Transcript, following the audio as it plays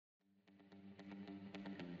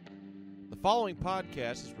following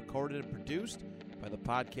podcast is recorded and produced by the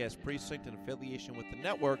Podcast Precinct in affiliation with the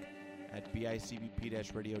network at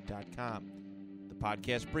bicbp-radio.com. The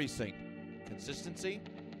Podcast Precinct. Consistency,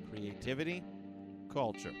 creativity,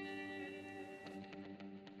 culture.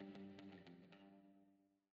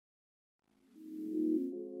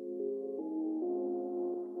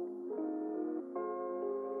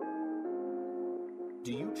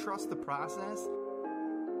 Do you trust the process?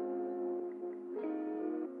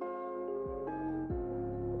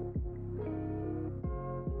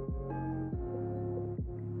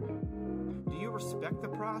 Do you respect the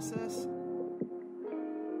process?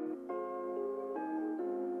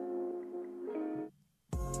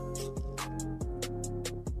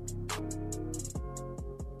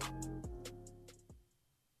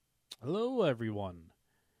 Hello, everyone.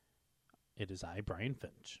 It is I, Brian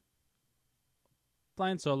Finch.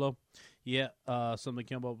 Flying solo. Yeah, something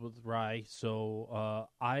came up with Rye, so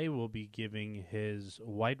I will be giving his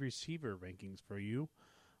wide receiver rankings for you,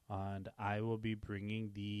 and I will be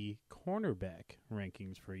bringing the cornerback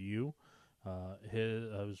rankings for you.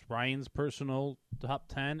 His Ryan's personal top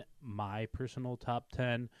 10, my personal top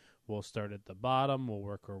 10. We'll start at the bottom, we'll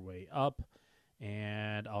work our way up,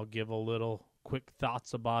 and I'll give a little quick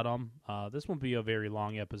thoughts about them. This won't be a very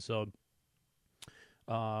long episode.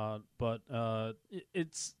 But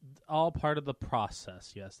it's all part of the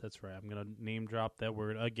process. Yes, that's right. I'm going to name drop that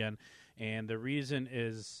word again. And the reason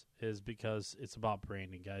is because it's about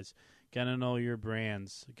branding, guys. Got to know your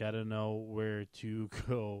brands. Got to know where to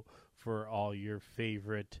go for all your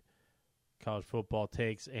favorite college football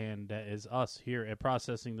takes. And that is us here at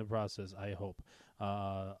Processing the Process, I hope.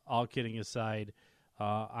 All kidding aside,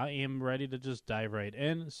 I am ready to just dive right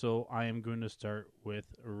in. So I am going to start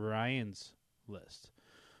with Ryan's list.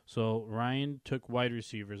 So Ryan took wide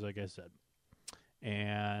receivers, like I said.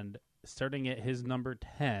 And starting at his number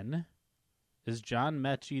 10 is John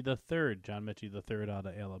Mechie III. John Mechie III out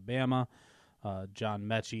of Alabama. John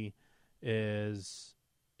Mechie is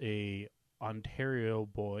a Ontario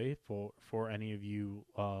boy for any of you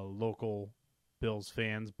local Bills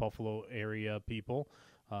fans, Buffalo area people.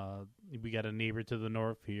 We got a neighbor to the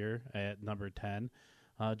north here at number 10.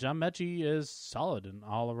 John Mechie is solid, an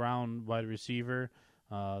all-around wide receiver.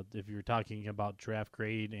 If you're talking about draft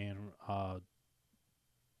grade and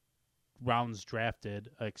rounds drafted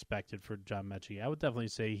expected for John Mechie, I would definitely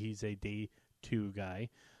say he's a day 2 guy.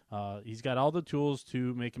 He's got all the tools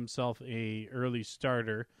to make himself a early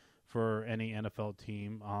starter for any NFL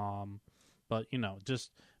team, but,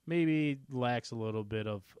 just maybe lacks a little bit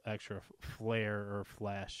of extra flair or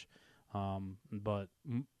flash, but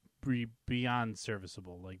beyond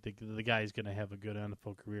serviceable. Like the guy's going to have a good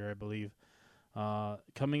NFL career, I believe.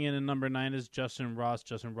 Coming in at number 9 is Justin Ross.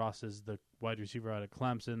 Justin Ross is the wide receiver out of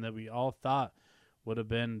Clemson that we all thought would have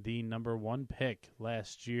been the number 1 pick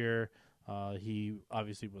last year. He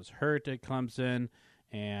obviously was hurt at Clemson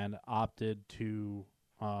and opted to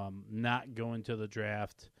not go into the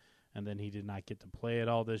draft, and then he did not get to play at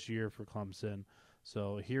all this year for Clemson.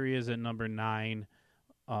 So here he is at number 9.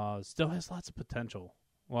 Still has lots of potential.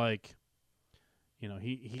 Like,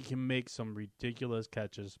 he can make some ridiculous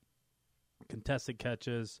catches, contested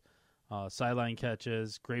catches, sideline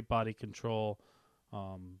catches, great body control.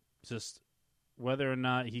 Just whether or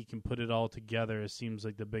not he can put it all together, it seems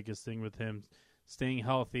like the biggest thing with him. Staying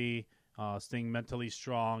healthy, staying mentally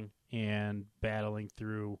strong, and battling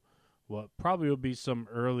through what probably will be some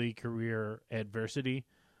early career adversity,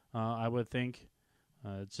 I would think.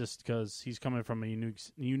 It's just because he's coming from a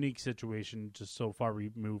unique situation, just so far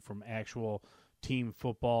removed from actual team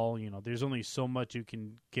football. There's only so much you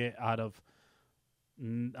can get out of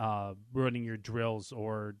running your drills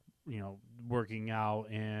or, working out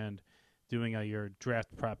and doing your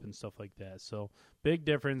draft prep and stuff like that. So big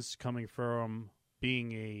difference coming from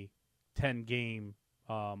being a 10-game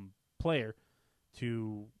player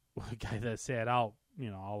to a guy that sat out,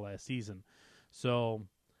 all last season. So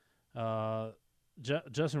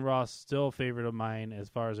Justin Ross, still a favorite of mine as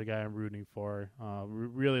far as a guy I'm rooting for.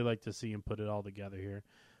 Really like to see him put it all together here.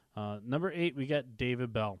 Number 8, we got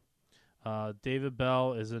David Bell. David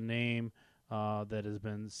Bell is a name that has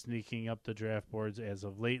been sneaking up the draft boards as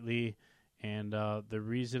of lately, and the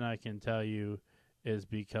reason I can tell you is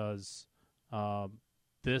because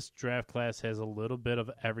this draft class has a little bit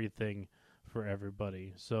of everything for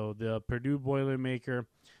everybody. So the Purdue Boilermaker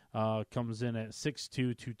comes in at 6'2",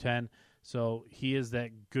 210. So he is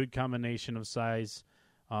that good combination of size,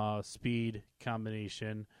 speed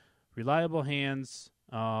combination, reliable hands,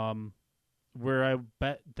 where I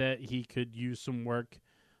bet that he could use some work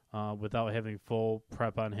without having full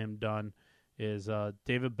prep on him done. is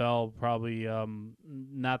David Bell, probably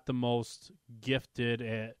not the most gifted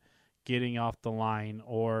at getting off the line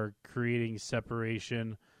or creating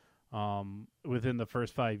separation within the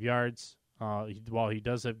first 5 yards. While he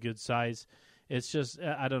does have good size, it's just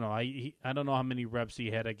I don't know. I don't know how many reps he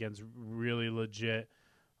had against really legit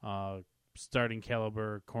starting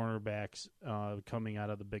caliber cornerbacks coming out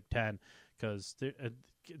of the Big Ten, because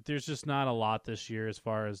there's just not a lot this year as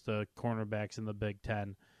far as the cornerbacks in the Big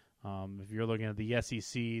Ten. If you're looking at the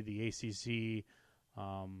SEC, the ACC,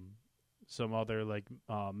 some other like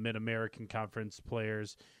Mid-American Conference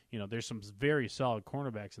players, there's some very solid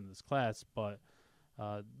cornerbacks in this class, but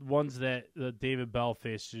ones that David Bell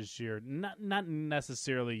faced this year, not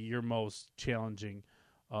necessarily your most challenging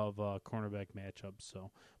of cornerback matchups. So,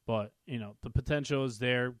 but the potential is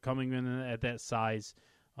there, coming in at that size,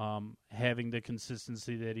 having the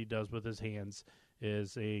consistency that he does with his hands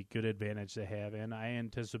is a good advantage to have, and I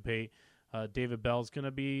anticipate David Bell's going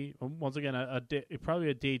to be once again probably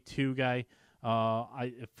a day 2 guy.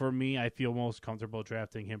 For me, I feel most comfortable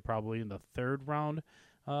drafting him probably in the 3rd round.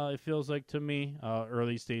 It feels like to me,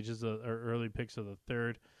 early stages or early picks of the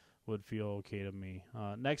 3rd would feel okay to me.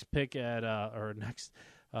 Next pick next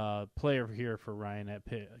player here for Ryan at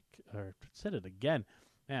pick, or said it again.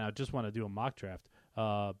 Man, I just want to do a mock draft.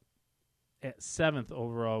 At 7th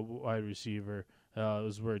overall wide receiver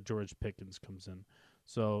is where George Pickens comes in.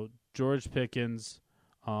 So George Pickens,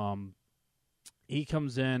 he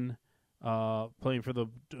comes in playing for the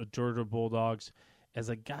Georgia Bulldogs as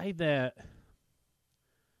a guy that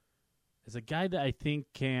I think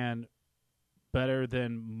can, better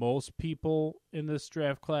than most people in this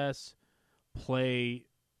draft class, play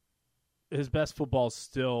his best football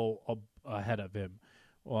still ahead of him.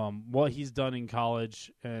 What he's done in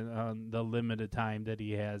college and the limited time that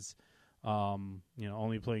he has,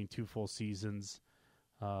 only playing 2 full seasons,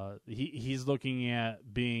 he's looking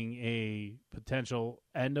at being a potential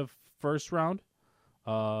end of first round,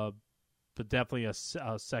 but definitely a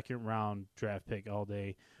 2nd round draft pick all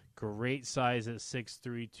day. Great size at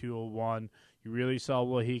 6'3", 201. You really saw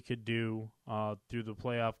what he could do through the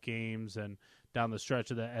playoff games and down the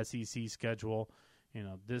stretch of the SEC schedule.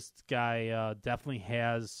 This guy definitely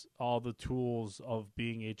has all the tools of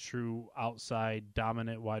being a true outside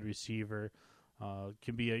dominant wide receiver.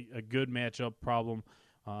 Can be a good matchup problem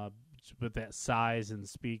with that size and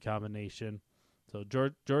speed combination. So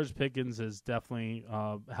George Pickens has definitely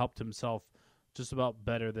helped himself just about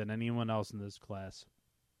better than anyone else in this class.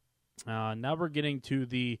 Now we're getting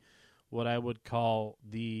to what I would call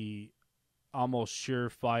the almost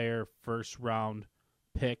surefire first round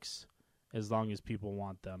picks, as long as people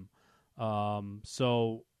want them.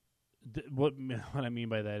 So what I mean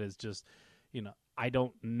by that is just, I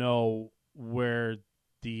don't know where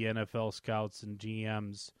the NFL scouts and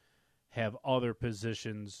GMs have other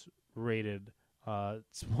positions rated.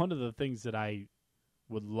 It's one of the things that I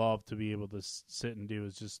would love to be able to sit and do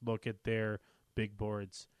is just look at their big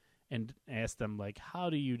boards and ask them, like, how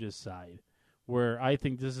do you decide? Where I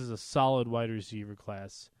think this is a solid wide receiver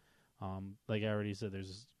class. Like I already said,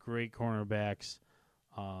 there's great cornerbacks,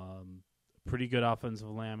 pretty good offensive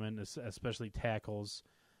linemen, especially tackles,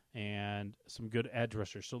 and some good edge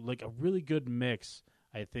rushers. So, like, a really good mix,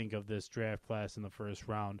 I think, of this draft class in the first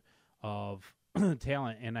round of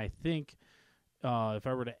talent. And I think if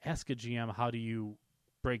I were to ask a GM, how do you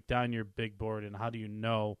break down your big board and how do you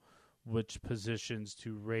know which positions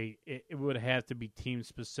to rate, it would have to be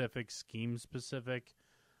team-specific, scheme-specific.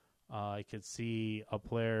 I could see a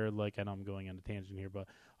player like, I know I'm going on a tangent here, but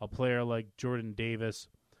a player like Jordan Davis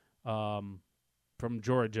from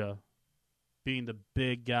Georgia being the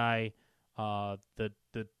big guy, the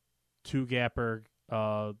two-gapper,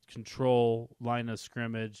 control, line of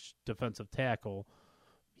scrimmage, defensive tackle.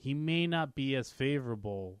 He may not be as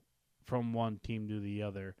favorable from one team to the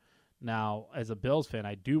other. Now, as a Bills fan,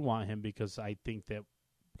 I do want him because I think that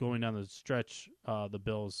going down the stretch, the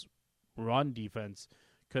Bills' run defense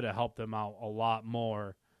could have helped them out a lot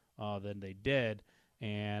more than they did.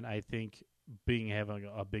 And I think having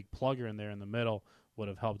a big plugger in there in the middle would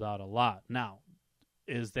have helped out a lot. Now,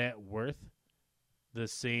 is that worth the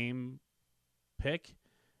same pick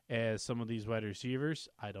as some of these wide receivers?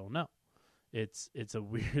 I don't know. It's a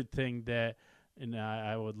weird thing that, and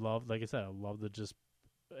I would love, like I said, I'd love to just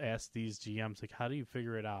ask these GMs, like, how do you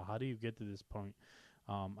figure it out? How do you get to this point?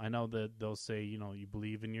 I know that they'll say, you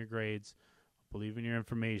believe in your grades, believe in your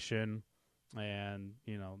information, and,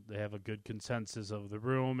 they have a good consensus of the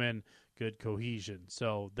room and good cohesion.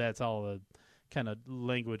 So that's all the kind of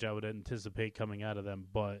language I would anticipate coming out of them.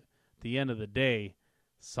 But at the end of the day,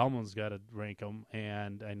 someone's got to rank them,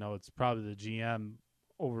 and I know it's probably the GM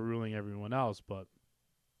overruling everyone else. But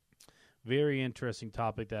very interesting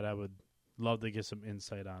topic that I would love to get some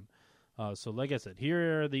insight on. So like I said,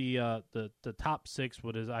 here are the top 6,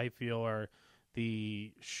 what is I feel are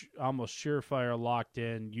the almost surefire locked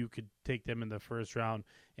in. You could take them in the first round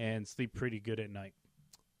and sleep pretty good at night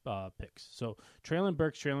picks. So Treylon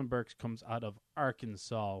Burks comes out of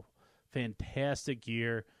Arkansas. Fantastic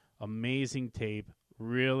year, amazing tape.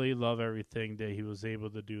 Really love everything that he was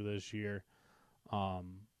able to do this year.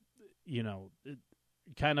 Kind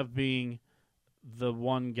of being the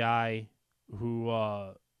one guy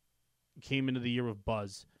who came into the year with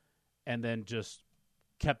buzz and then just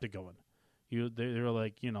kept it going. They were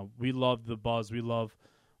like, we love the buzz. We love,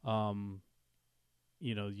 the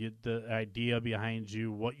idea behind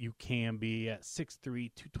you, what you can be at 6'3",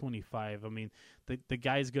 225. I mean, the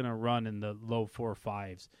guy's going to run in the low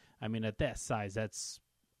 4.5s. I mean, at that size, that's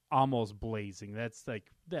almost blazing. That's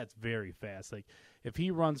very fast. Like, if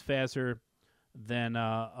he runs faster than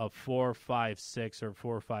a 4.56 or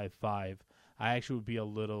 4.55, I actually would be a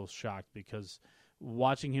little shocked, because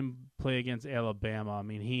watching him play against Alabama, I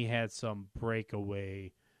mean, he had some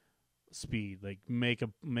breakaway speed, like make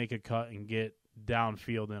a cut and get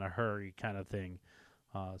downfield in a hurry kind of thing.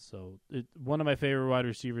 One of my favorite wide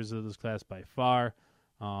receivers of this class by far.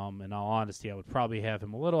 In all honesty, I would probably have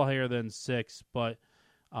him a little higher than 6, but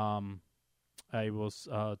I will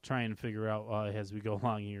try and figure out as we go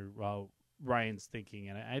along here Ryan's thinking,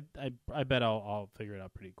 and I bet I'll figure it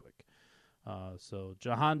out pretty quick. So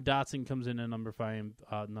Jahan Dotson comes in at number 5.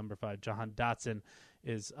 Jahan Dotson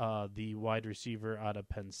is the wide receiver out of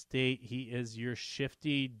Penn State. He is your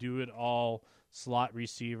shifty, do-it-all slot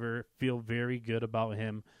receiver. Feel very good about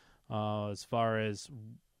him as far as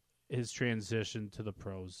his transition to the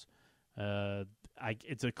pros.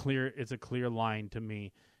 It's a clear line to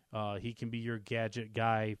me. He can be your gadget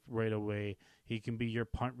guy right away. He can be your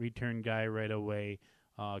punt return guy right away.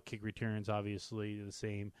 Kick returns, obviously, the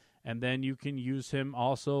same. And then you can use him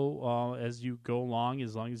also as you go along,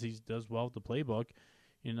 as long as he does well with the playbook.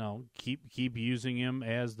 Keep using him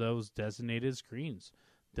as those designated screens,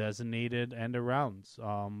 designated end arounds,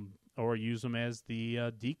 or use him as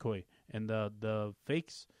the decoy and the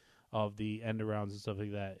fakes of the end arounds and stuff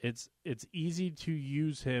like that. It's easy to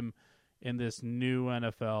use him in this new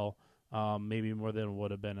NFL, maybe more than it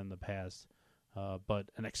would have been in the past.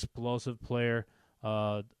 But an explosive player.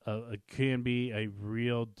 Can be a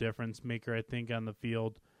real difference maker, I think, on the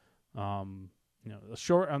field. On the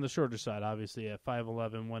shorter side, obviously at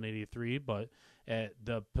 5'11", 183, but at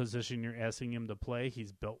the position you're asking him to play,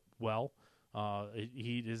 he's built well.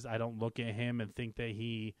 He is. I don't look at him and think that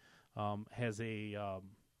he has a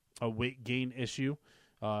weight gain issue.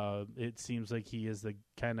 It seems like he is the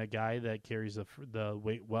kind of guy that carries the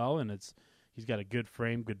weight well, and he's got a good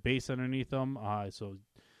frame, good base underneath him. So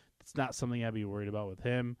it's not something I'd be worried about with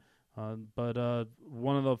him. But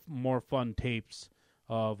one of the more fun tapes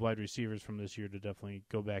of wide receivers from this year to definitely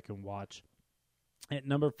go back and watch. At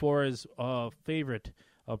number 4 is favorite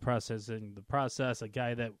of processing the process, a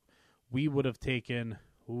guy that we would have taken.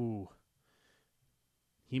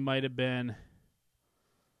 He might have been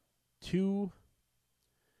 2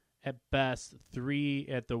 at best, 3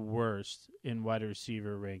 at the worst in wide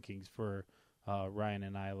receiver rankings for Ryan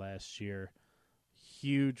and I last year.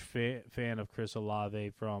 Huge fan of Chris Olave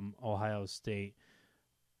from Ohio State.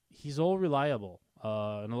 He's all reliable. In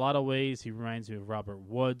a lot of ways, he reminds me of Robert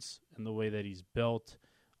Woods in the way that he's built,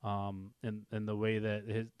 and the way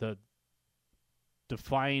that the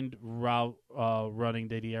defined route running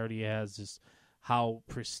that he already has, just how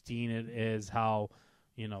pristine it is, how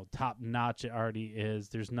top notch it already is.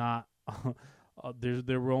 There's not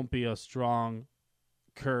there won't be a strong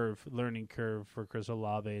learning curve for Chris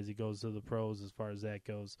Olave as he goes to the pros as far as that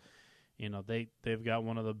goes. They've got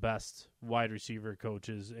one of the best wide receiver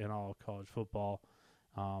coaches in all of college football.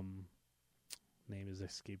 Name is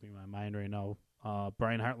escaping my mind right now.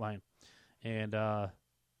 Brian Hartline. And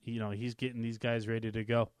he's getting these guys ready to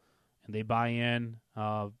go. And they buy in.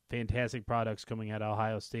 Fantastic products coming out of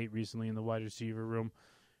Ohio State recently in the wide receiver room.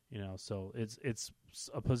 So it's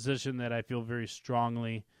a position that I feel very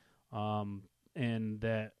strongly and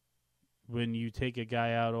that when you take a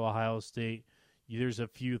guy out of Ohio State, there's a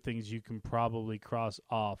few things you can probably cross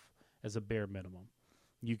off as a bare minimum.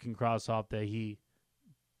 You can cross off that he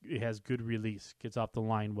has good release, gets off the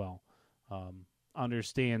line well,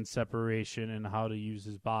 understands separation and how to use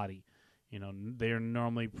his body. They're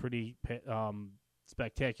normally pretty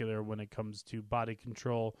spectacular when it comes to body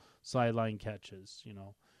control, sideline catches,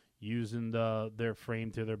 using their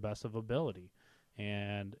frame to their best of ability.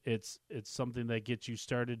 And it's something that gets you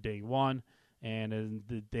started day one, and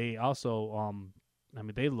they also I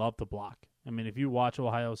mean, they love to block. I mean, if you watch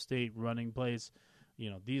Ohio State running plays,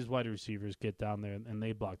 these wide receivers get down there and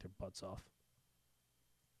they block their butts off.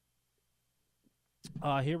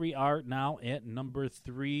 Here we are now at number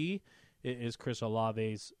 3. It is Chris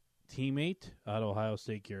Olave's teammate at Ohio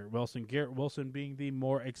State, Garrett Wilson. Garrett Wilson being the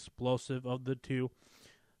more explosive of the two,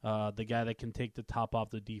 the guy that can take the top off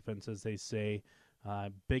the defense, as they say.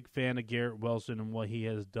 Big fan of Garrett Wilson and what he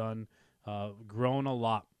has done. Grown a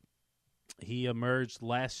lot. He emerged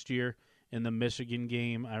last year in the Michigan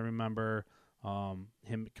game. I remember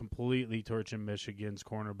him completely torching Michigan's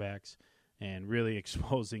cornerbacks and really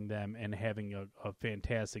exposing them and having a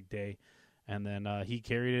fantastic day. And then he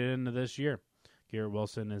carried it into this year. Garrett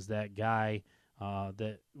Wilson is that guy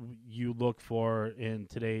that you look for in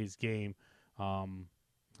today's game.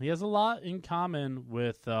 He has a lot in common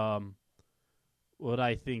with what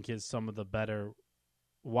I think is some of the better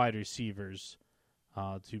wide receivers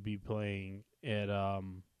to be playing at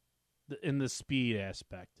in the speed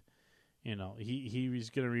aspect. He's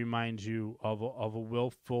going to remind you of a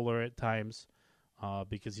Will Fuller at times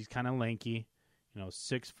because he's kind of lanky.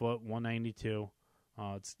 6 foot, 192.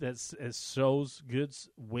 It shows good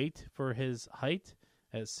weight for his height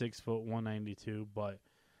at 6 foot, 192, but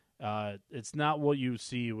it's not what you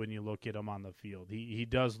see when you look at him on the field. He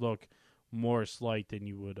does look more slight than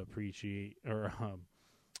you would appreciate or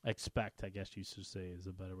expect, I guess you should say, is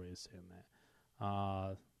a better way of saying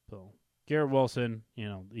that. So Garrett Wilson,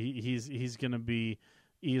 he's going to be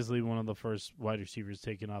easily one of the first wide receivers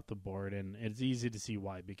taken off the board, and it's easy to see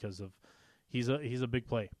why, because of he's a big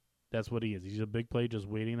play. That's what he is. He's a big play just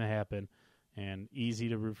waiting to happen, and easy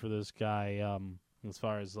to root for this guy. As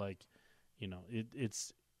far as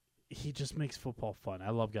he just makes football fun.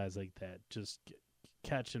 I love guys like that. Just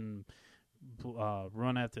catch and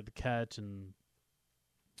run after the catch, and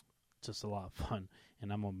just a lot of fun.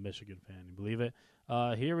 And I'm a Michigan fan. You believe it?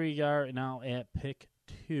 Here we are now at pick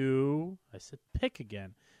 2. I said pick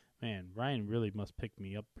again. Man, Ryan really must pick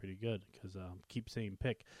me up pretty good because I keep saying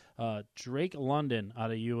pick. Drake London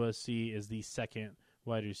out of USC is the second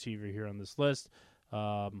wide receiver here on this list.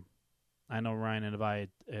 I know Ryan and I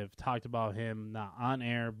have talked about him, not on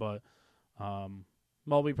air, but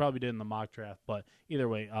we probably did in the mock draft. But either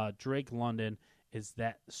way, Drake London is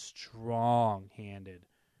that strong-handed,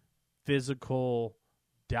 physical,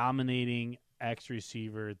 dominating X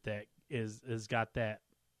receiver that has got that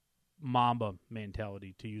Mamba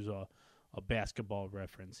mentality, to use a basketball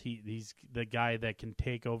reference. He's the guy that can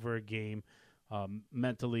take over a game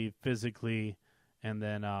mentally, physically, and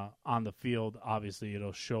then on the field, obviously,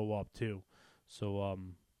 it'll show up too. So,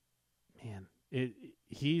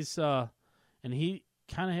 he's and he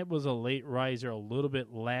kind of was a late riser a little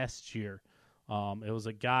bit last year. It was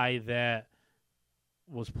a guy that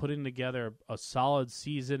was putting together a solid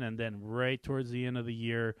season, and then right towards the end of the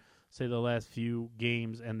year, say the last few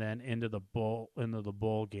games, and then into the bowl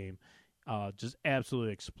game, just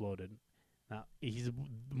absolutely exploded. Now, he's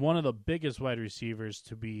one of the biggest wide receivers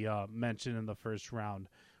to be mentioned in the first round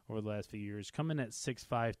over the last few years. Coming at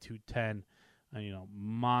 6'5", 210,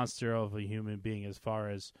 monster of a human being as far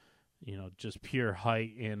as, just pure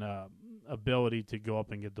height and ability to go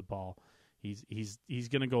up and get the ball. He's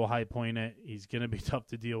going to go high point it. He's going to be tough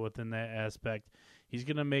to deal with in that aspect. He's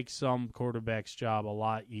going to make some quarterback's job a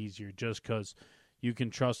lot easier just because you can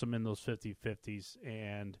trust him in those 50-50s,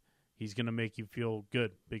 and he's going to make you feel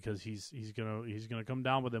good because he's going to come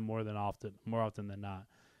down with it more often than not,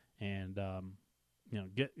 and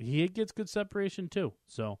he gets good separation too.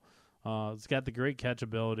 So it's got the great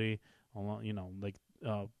catchability,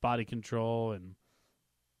 body control and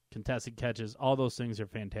contested catches. All those things are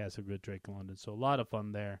fantastic with Drake London. So a lot of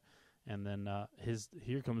fun there. And then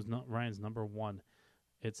here comes Ryan's number 1.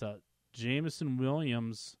 It's Jameson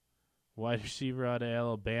Williams, wide receiver out of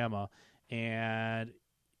Alabama, and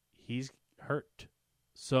he's hurt.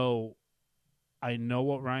 So I know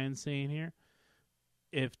what Ryan's saying here.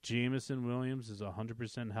 If Jameson Williams is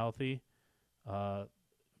 100% healthy,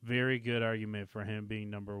 very good argument for him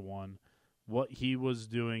being number 1. What he was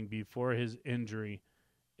doing before his injury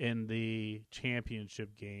in the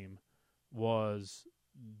championship game was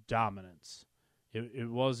dominance. It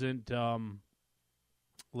wasn't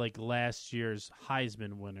like last year's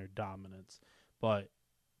Heisman winner dominance, but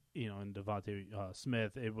in Devontae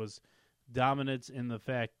Smith, it was dominance in the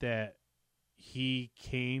fact that he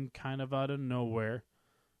came kind of out of nowhere.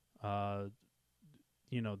 The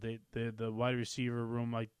wide receiver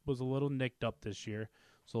room was a little nicked up this year,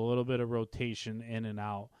 so a little bit of rotation in and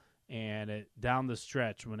out. And down the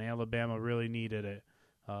stretch, when Alabama really needed it,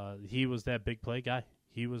 he was that big play guy.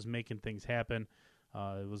 He was making things happen.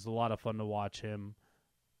 It was a lot of fun to watch him.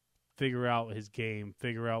 figure out his game,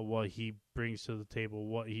 figure out what he brings to the table,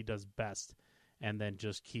 what he does best, and then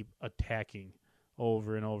just keep attacking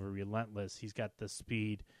over and over, relentless. He's got the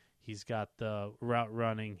speed. He's got the route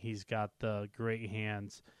running. He's got the great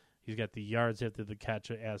hands. He's got the yards after the catch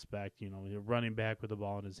aspect. Running back with the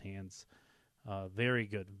ball in his hands. Very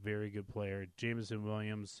good player. Jameson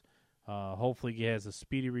Williams, hopefully he has a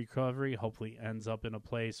speedy recovery. Hopefully ends up in a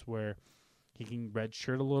place where he can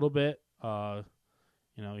redshirt a little bit. I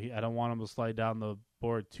don't want him to slide down the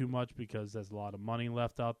board too much because there's a lot of money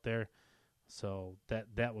left out there. So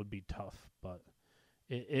that would be tough. But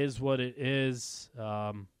it is what it is.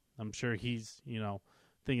 I'm sure he's,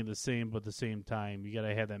 thinking the same, but at the same time, you got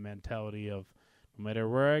to have that mentality of no matter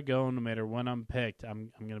where I go, no matter when I'm picked,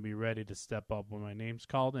 I'm going to be ready to step up when my name's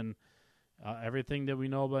called. And everything that we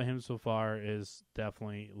know about him so far is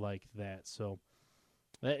definitely like that. So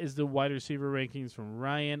that is the wide receiver rankings from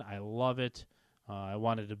Ryan. I love it. I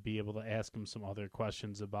wanted to be able to ask him some other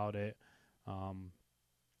questions about it.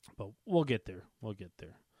 But we'll get there.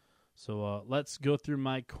 So let's go through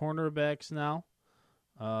my cornerbacks now.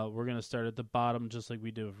 We're going to start at the bottom just like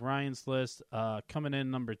we did with Ryan's list. Coming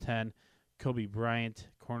in number 10, Kobe Bryant,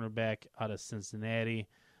 cornerback out of Cincinnati.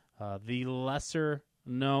 The lesser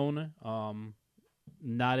known,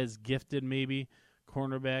 not as gifted maybe,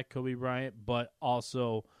 cornerback Kobe Bryant, but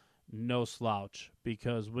also no slouch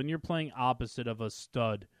because when you're playing opposite of a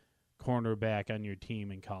stud cornerback on your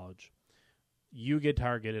team in college, you get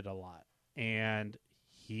targeted a lot. And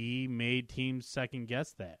he made teams second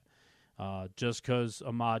guess that. Just because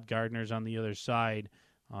Ahmad Gardner's on the other side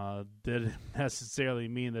didn't necessarily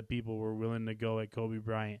mean that people were willing to go at Kobe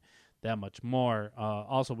Bryant that much more.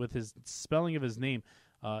 Also, with his spelling of his name,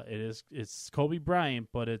 it's Kobe Bryant,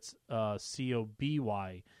 but it's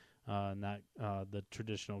Coby, not the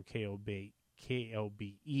traditional Kobe,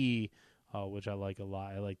 which I like a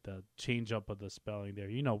lot. I like the change up of the spelling there.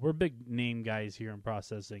 We're big name guys here in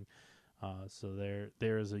processing, so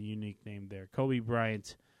there is a unique name there. Kobe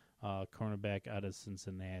Bryant. Cornerback out of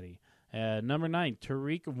Cincinnati. Number 9,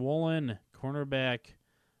 Tariq Woolen, cornerback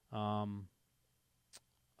out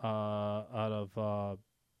of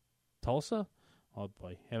Tulsa. Oh,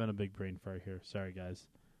 boy. Having a big brain fart here. Sorry, guys.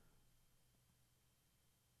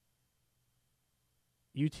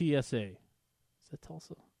 UTSA. Is that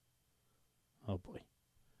Tulsa? Oh, boy.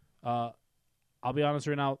 I'll be honest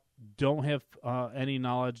right now. Don't have any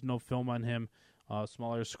knowledge, no film on him.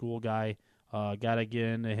 Smaller school guy. Got to get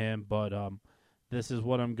into him, but this is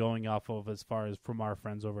what I'm going off of as far as from our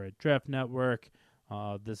friends over at Draft Network.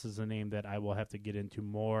 This is a name that I will have to get into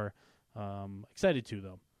more. Excited to,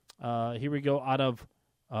 though. Here we go. Out of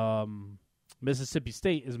Mississippi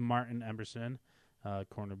State is Martin Emerson,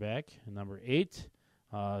 cornerback, number 8.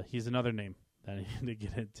 He's another name that I need to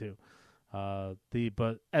get into.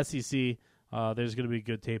 But SEC, there's going to be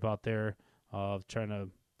good tape out there of trying to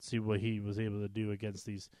see what he was able to do against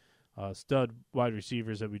these stud wide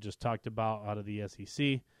receivers that we just talked about out of the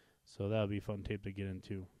SEC. So that'll be fun tape to get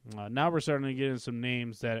into. Now we're starting to get into some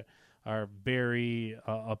names that are very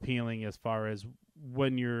appealing as far as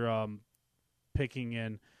when you're picking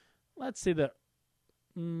in, let's say the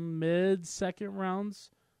mid-second rounds.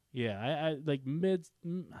 Yeah, I like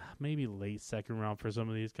maybe late second round for some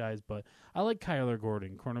of these guys, but I like Kyler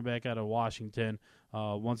Gordon, cornerback out of Washington.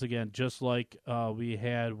 Once again, just like we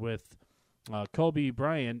had with Kobe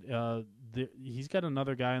Bryant, he's got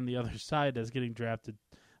another guy on the other side that's getting drafted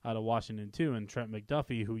out of Washington too, and Trent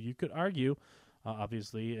McDuffie, who you could argue,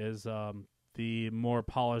 obviously, is the more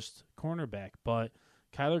polished cornerback. But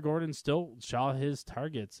Kyler Gordon still shot his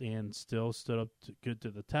targets and still stood up good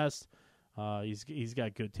to the test. He's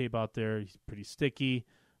got good tape out there. He's pretty sticky,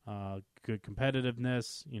 good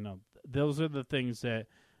competitiveness. Those are the things that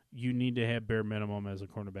you need to have bare minimum as a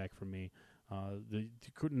cornerback for me.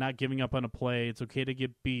 Not giving up on a play. It's okay to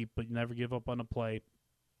get beat, but you never give up on a play.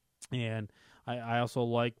 And I also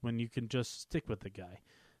like when you can just stick with the guy.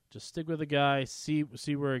 Just stick with the guy, see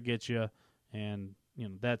where it gets you, and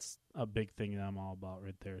that's a big thing that I'm all about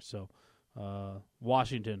right there. So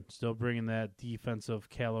Washington still bringing that defensive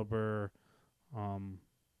caliber,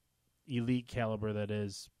 elite caliber that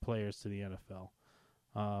is players to the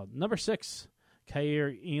NFL. Number 6,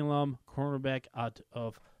 Kaiir Elam, cornerback out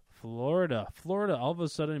of Florida. Florida all of a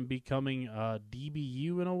sudden becoming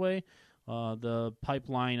DBU in a way. The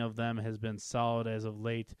pipeline of them has been solid as of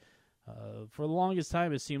late. For the longest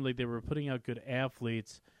time, it seemed like they were putting out good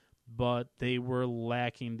athletes, but they were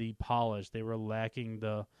lacking the polish. They were lacking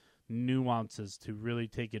the nuances to really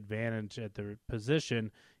take advantage at their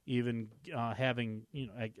position, even having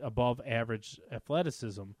above average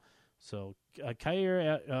athleticism. So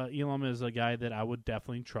Kaiir Elam is a guy that I would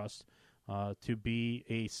definitely trust to be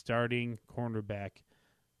a starting cornerback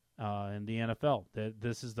in the NFL.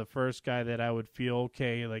 This is the first guy that I would feel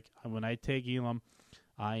okay. Like when I take Elam,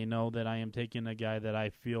 I know that I am taking a guy that I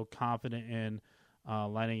feel confident in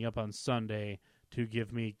lining up on Sunday to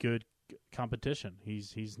give me good competition.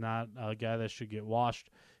 He's not a guy that should get washed.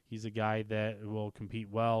 He's a guy that will compete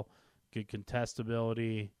well, good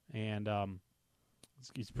contestability, and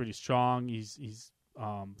he's pretty strong. He's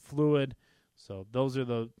fluid. So those are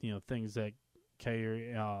the things that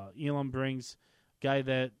Kaiir Elam brings. Guy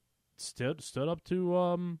that stood up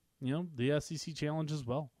to the SEC challenge as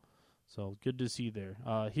well. So good to see there.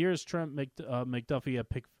 Here's Trent McDuffie at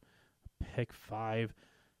pick 5.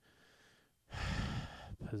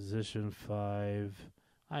 Position 5.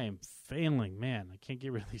 I am failing, man. I can't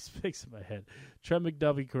get rid of these picks in my head. Trent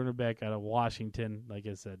McDuffie, cornerback out of Washington. Like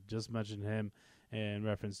I said, just mentioned him in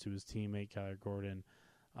reference to his teammate, Kyler Gordon.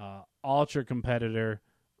 Ultra competitor,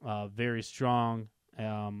 very strong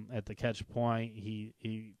at the catch point.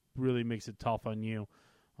 He really makes it tough on you.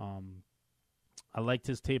 I liked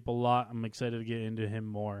his tape a lot. I'm excited to get into him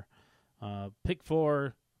more. Pick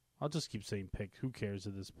 4, I'll just keep saying pick. Who cares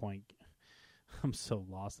at this point? I'm so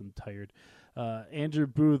lost and tired. Andrew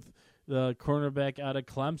Booth, the cornerback out of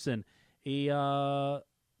Clemson. A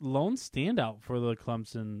lone standout for the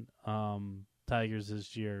Clemson Tigers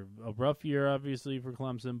this year. A rough year, obviously, for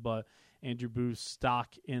Clemson, but Andrew Booth's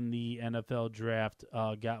stock in the NFL draft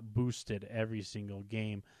got boosted every single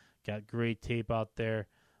game. Got great tape out there.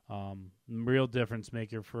 Real difference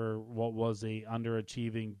maker for what was a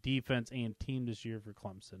underachieving defense and team this year for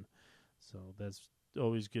Clemson. So that's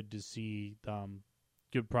always good to see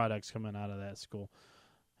good products coming out of that school.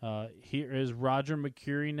 Here is Roger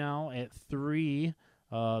McCreary now at 3,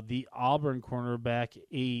 the Auburn cornerback.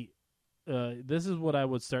 This is what I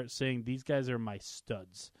would start saying. These guys are my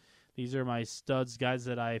studs. These are my studs, guys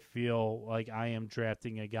that I feel like I am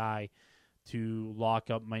drafting a guy to lock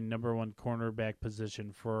up my number 1 cornerback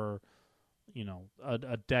position for,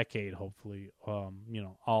 a decade, hopefully,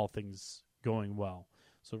 all things going well.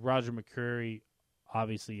 So Roger McCreary,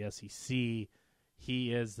 obviously SEC,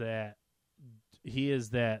 he is that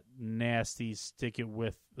nasty stick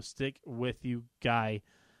with you guy.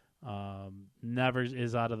 Never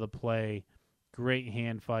is out of the play. Great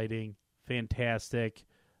hand fighting, fantastic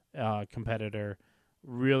competitor.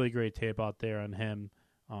 Really great tape out there on him.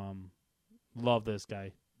 Love this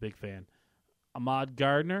guy. Big fan. Ahmad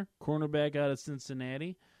Gardner, cornerback out of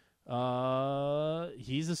Cincinnati.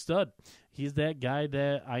 He's a stud. He's that guy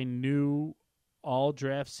that I knew all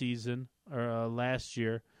draft season or last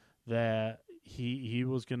year that he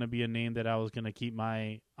was going to be a name that I was going to keep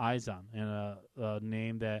my eyes on, and a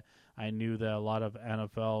name that I knew that a lot of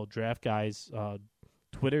NFL draft guys,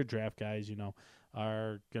 Twitter draft guys,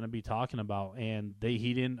 are going to be talking about. And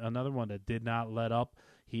he didn't. Another one that did not let up.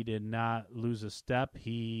 He did not lose a step.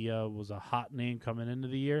 He was a hot name coming into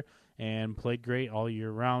the year and played great all year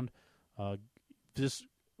round. Just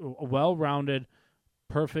a well-rounded,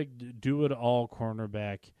 perfect do-it-all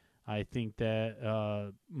cornerback. I think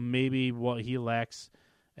that maybe what he lacks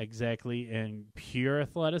exactly in pure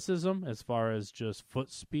athleticism as far as just foot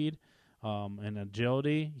speed and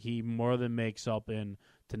agility, he more than makes up in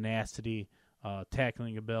tenacity,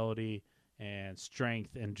 tackling ability, and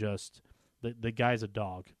strength, and just the guy's a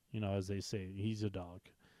dog, as they say. He's a dog.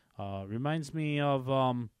 Reminds me of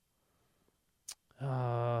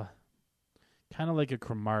kind of like a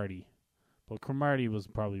Cromartie, but Cromartie was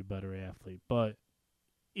probably a better athlete. But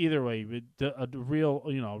either way, a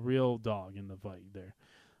real dog in the fight there.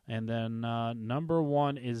 And then number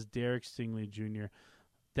 1 is Derek Stingley Jr.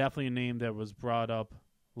 Definitely a name that was brought up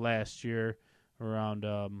last year around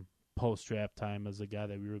post-draft time as a guy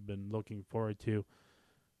that we've been looking forward to.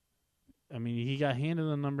 I mean, he got handed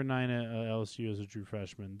the number 9 at LSU as a true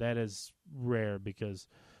freshman. That is rare because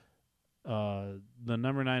the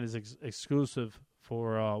number 9 is exclusive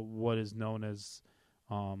for what is known as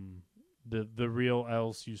the real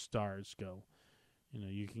LSU stars go.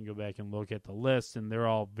 You can go back and look at the list, and they're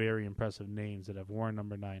all very impressive names that have worn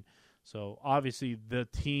number 9. So obviously the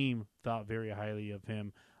team thought very highly of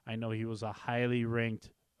him. I know he was a highly ranked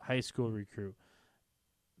high school recruit.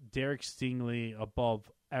 Derek Stingley above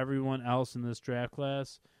everyone else in this draft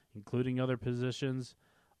class, including other positions.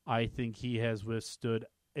 I think he has withstood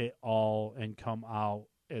it all and come out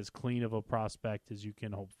as clean of a prospect as you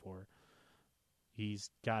can hope for. He's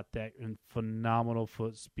got that phenomenal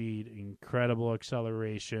foot speed, incredible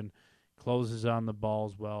acceleration, closes on the ball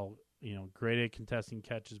as well. Great at contesting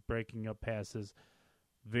catches, breaking up passes.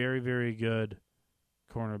 Very, very good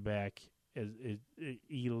cornerback. is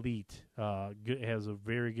elite. Has a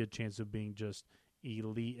very good chance of being just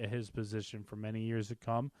elite at his position for many years to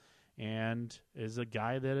come, and is a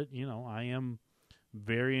guy that I am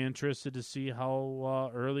very interested to see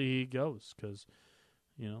how early he goes, because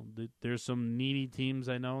there's some needy teams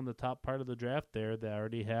I know in the top part of the draft there that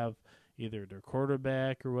already have either their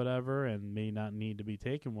quarterback or whatever and may not need to be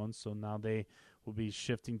taking one. So now they will be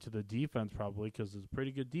shifting to the defense probably, because it's a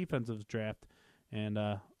pretty good defensive draft. And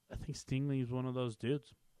I think Stingley is one of those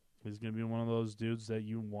dudes. He's going to be one of those dudes that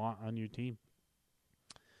you want on your team,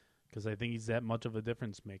 because I think he's that much of a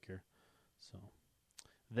difference maker. So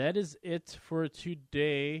that is it for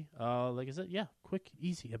today. Like I said, quick,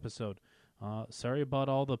 easy episode. Sorry about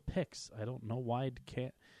all the picks. I don't know why I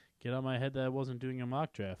can't get on my head that I wasn't doing a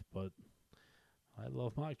mock draft, but I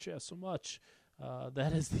love mock draft so much.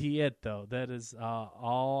 That is it, though. That is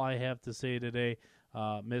all I have to say today.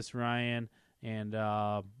 Miss Ryan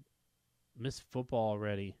and miss football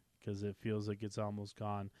already, because it feels like it's almost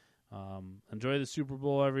gone. Enjoy the Super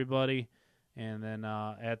Bowl, everybody. And then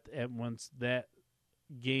at once that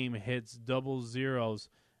game hits double zeros,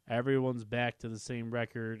 everyone's back to the same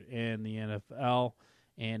record in the NFL,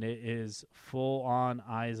 and it is full-on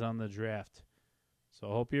eyes on the draft. So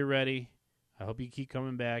I hope you're ready. I hope you keep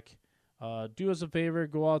coming back. Do us a favor.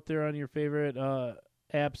 Go out there on your favorite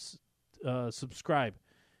apps. Subscribe.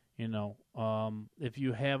 If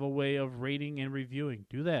you have a way of rating and reviewing,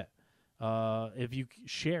 do that. If you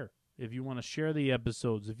share, if you want to share the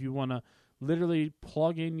episodes, if you want to literally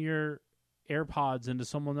plug in your AirPods into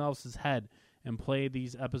someone else's head and play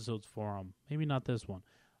these episodes for them. Maybe not this one,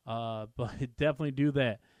 but definitely do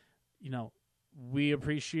that. We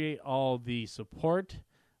appreciate all the support.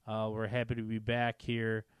 We're happy to be back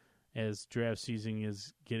here as draft season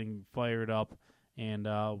is getting fired up, and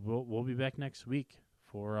we'll be back next week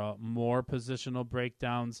for more positional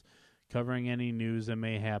breakdowns, covering any news that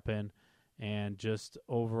may happen, and just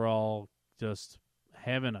overall just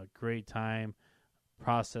having a great time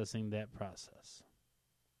processing that process.